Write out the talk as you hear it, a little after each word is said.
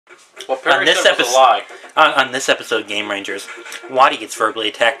Well, Perry said it was a lie. On this episode of Game Rangers, Waddy gets verbally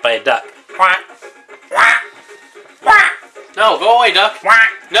attacked by a duck. Quack. Quack. Quack. No, go away, duck. Quack.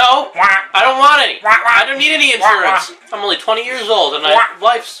 No, Quack. I don't want any. Quack. I don't need any insurance. I'm only 20 years old and my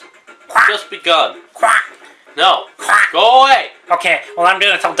life's just begun. Quack. No, Quack. go away. Okay, well I'm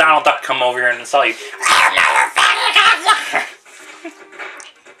gonna tell Donald Duck to come over here and insult you.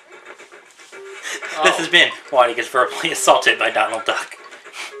 This has been Waddy gets verbally assaulted by Donald Duck.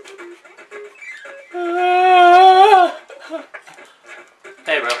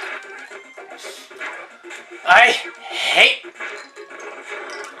 Hey, bro. I hate...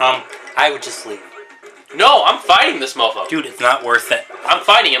 I would just leave. No, I'm fighting this mofo. Dude, it's not worth it. I'm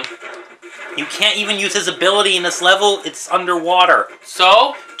fighting him. You can't even use his ability in this level. It's underwater.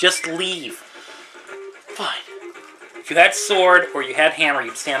 So? Just leave. Fine. If you had sword or you had hammer,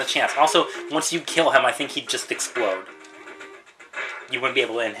 you'd stand a chance. Also, once you kill him, I think he'd just explode. You wouldn't be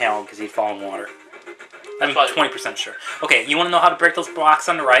able to inhale him because he'd fall in water. I'm 20% sure. Okay, you want to know how to break those blocks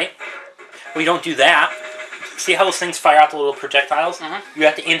on the right? Well, you don't do that. See how those things fire out the little projectiles? Mm-hmm. You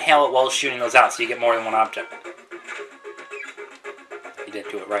have to inhale it while shooting those out so you get more than one object. You did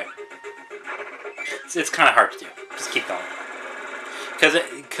do it right. It's kind of hard to do. Just keep going.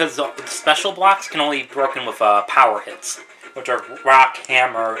 Because the special blocks can only be broken with power hits, which are rock,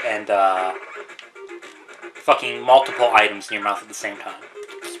 hammer, and fucking multiple items in your mouth at the same time.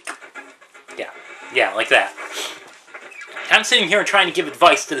 Yeah, like that. I'm sitting here and trying to give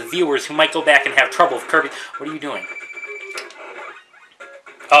advice to the viewers who might go back and have trouble with Kirby. What are you doing?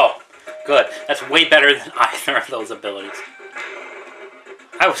 Oh, good. That's way better than either of those abilities.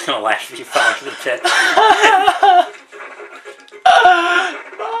 I was gonna laugh if you fell into the pit.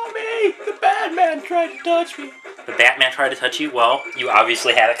 Mommy! The Batman tried to touch me. The Batman tried to touch you? Well, you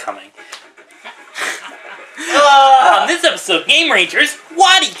obviously had it coming. On this episode of Game Rangers,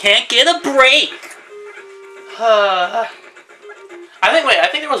 Waddy can't get a break! I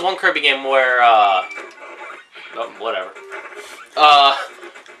think there was one Kirby game where, oh, whatever.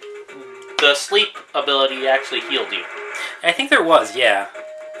 The sleep ability actually healed you. I think there was, yeah.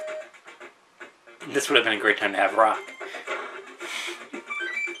 This would have been a great time to have Rock.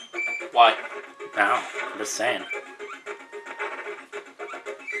 Why? No, I'm just saying.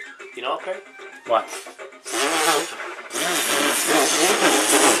 You know what, Perry? What?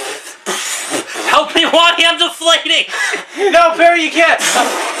 Help me, Waddy, I'm deflating! No, Perry, you can't!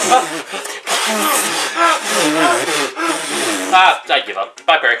 I give up.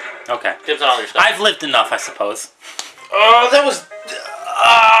 Bye, Perry. Okay. Dibs on all your stuff. I've lived enough, I suppose. Oh, that was...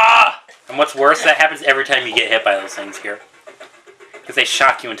 And what's worse, that happens every time you get hit by those things here. Because they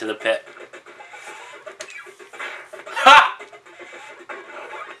shock you into the pit. Ha!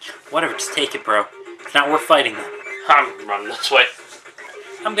 Whatever, just take it, bro. It's not worth fighting them. I'm running this way.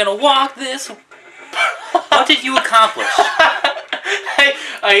 I'm gonna walk this... What did you accomplish?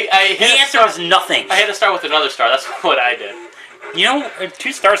 I the answer was nothing. I had to start with another star. That's what I did. You know, if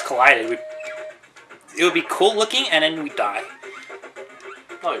two stars collided, it would be cool looking, and then we'd die.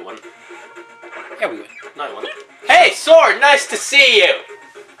 No, you wouldn't. Yeah, we would. No, you wouldn't. Hey, Sword! Nice to see you!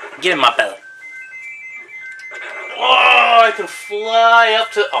 Get in my belly. Oh, I can fly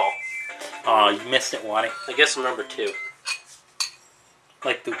up to... Oh. Oh, you missed it, Waddy. I guess I'm number 2.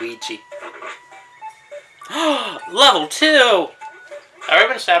 Like the Ouija. Level 2! Have you ever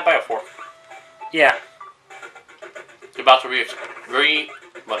been stabbed by a fork? Yeah. You're about to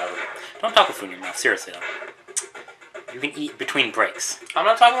whatever. Don't talk with food in your mouth. Seriously, though. You can eat between breaks. I'm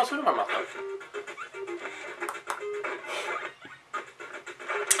not talking about food in my mouth, though.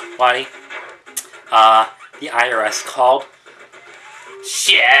 Waddy, the IRS called.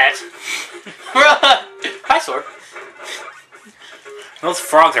 Shit! Hi, Sword. Those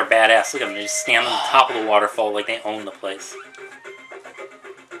frogs are badass. Look at them. They just stand on the top of the waterfall like they own the place.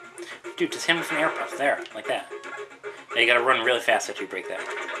 Dude, just hit him with an air puff. There, like that. Now you gotta run really fast after you break that.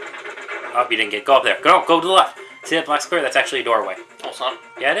 Oh, you didn't get. Go up there. Go to the left. See that black square? That's actually a doorway. Oh, it's not?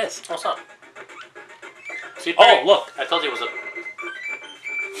 Yeah, it is. Oh, it's not. See, oh, look. I told you it was a...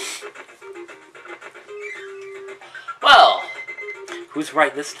 Well... Who's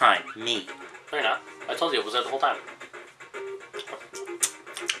right this time? Me. No, you're not. I told you it was there the whole time.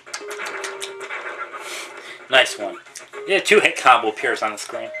 Nice one. Yeah, 2-hit combo appears on the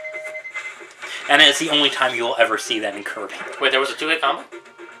screen. And it's the only time you'll ever see that in Kirby. Wait, there was a 2-hit combo?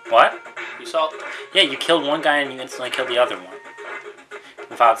 What? You saw it? Yeah, you killed one guy and you instantly killed the other one.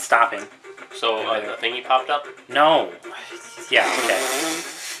 Without stopping. So, the thingy popped up? No. Yeah, okay.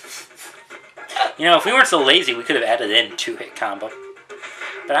 You know, if we weren't so lazy, we could have added in 2-hit combo.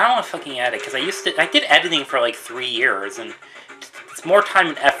 But I don't want to fucking add it, because I did editing for like 3 years, and it's It's more time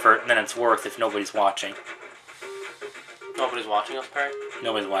and effort than it's worth if nobody's watching. Nobody's watching us, Perry?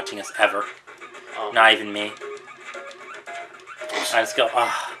 Nobody's watching us ever. Oh. Not even me. I just go,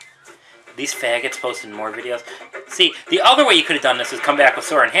 ah. These faggots posting more videos. See, the other way you could have done this is come back with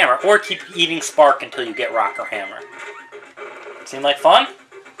sword and hammer, or keep eating spark until you get rock or hammer. Seem like fun?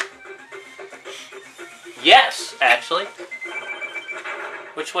 Yes, actually.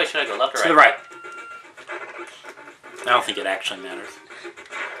 Which way should I go, left or right? To the right. I don't think it actually matters.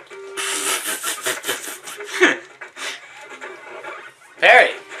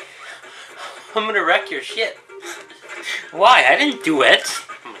 Perry, I'm gonna wreck your shit. Why? I didn't do it.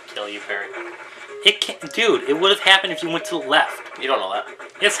 I'm gonna kill you, Perry. It can't, dude, it would have happened if you went to the left. You don't know that.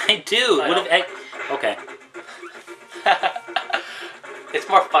 Yes, I do. Would have. Okay. It's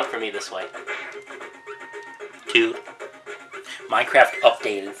more fun for me this way. Dude, Minecraft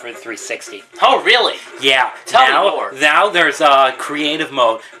updated for the 360. Oh, really? Yeah. Tell me more. Now there's a creative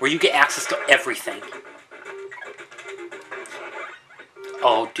mode where you get access to everything.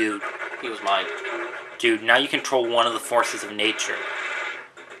 Oh, dude. He was mine. Dude, now you control one of the forces of nature.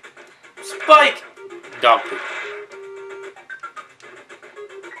 Spike! Dog poop.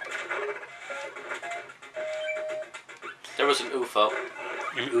 There was an UFO.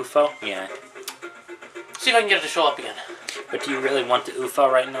 An UFO? Yeah. See if I can get it to show up again. But do you really want the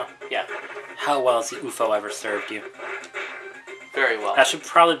UFO right now? Yeah. How well has the UFO ever served you? Very well. That should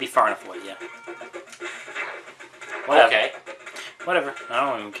probably be far enough away, yeah. Whatever. Okay. Whatever. I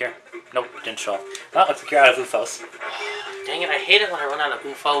don't even care. Nope, didn't show up. Well, looks like you're out of UFOs. Dang it, I hate it when I run out of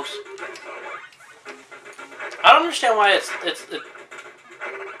UFOs. I don't understand why it's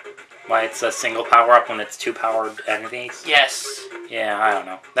Why it's a single power-up when it's two powered enemies? yes. Yeah, I don't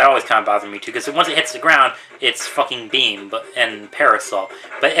know. That always kind of bothers me too, because once it hits the ground, it's fucking beam and parasol.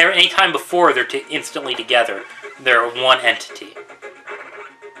 But any time before they're instantly together, they're one entity.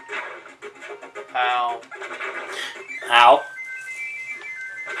 Ow. Ow.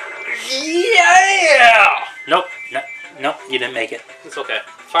 Yeah! Nope. Nope, you didn't make it. It's okay.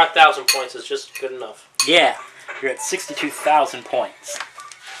 5,000 points is just good enough. Yeah, you're at 62,000 points.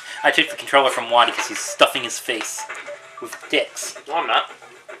 I took the controller from Waddy because he's stuffing his face with dicks. No, I'm not.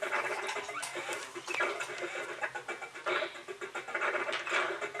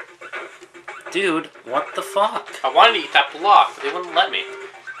 Dude, what the fuck? I wanted to eat that block, but they wouldn't let me.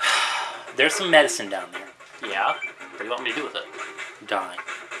 There's some medicine down there. Yeah? What do you want me to do with it? Die.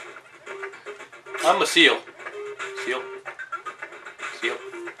 I'm a seal. Seal. Seal.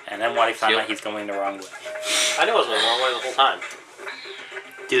 And then Waddy found Seal. out he's going the wrong way. I knew I was going the wrong way the whole time.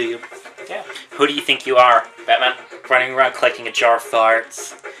 Do you? Yeah. Who do you think you are? Batman? Running around collecting a jar of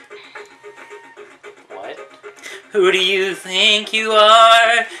farts. What? Who do you think you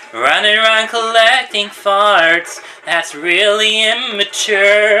are? Running around collecting farts. That's really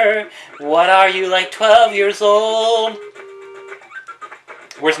immature. What are you, like 12 years old?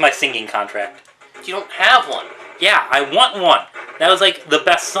 Where's my singing contract? You don't have one. Yeah, I want one. That was like the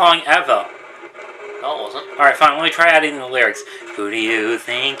best song ever. No, it wasn't. Alright, fine, let me try adding the lyrics. Who do you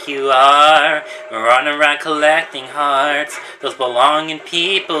think you are? Running around collecting hearts. Those belong in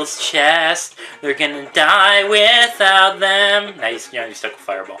people's chest. They're gonna die without them. Now you stuck a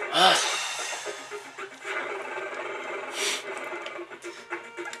fireball.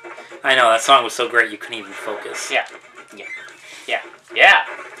 I know, that song was so great you couldn't even focus. Yeah. Yeah. Yeah. Yeah.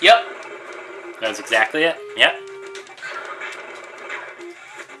 Yep. That was exactly it. Yep.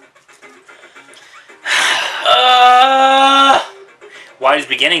 Why he's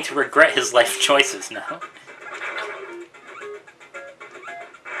beginning to regret his life choices now.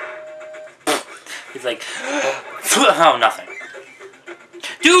 He's like, oh, nothing.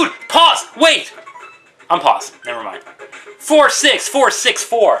 Dude, pause! Wait! I'm paused. Never mind.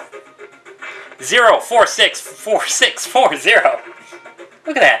 46464. 0464640.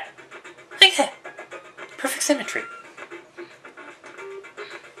 Look at that. Look at that. Perfect symmetry.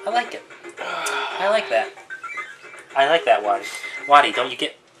 I like it. I like that. I like that, Waddy. Waddy, don't you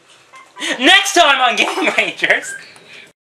get... Next time on Game Rangers!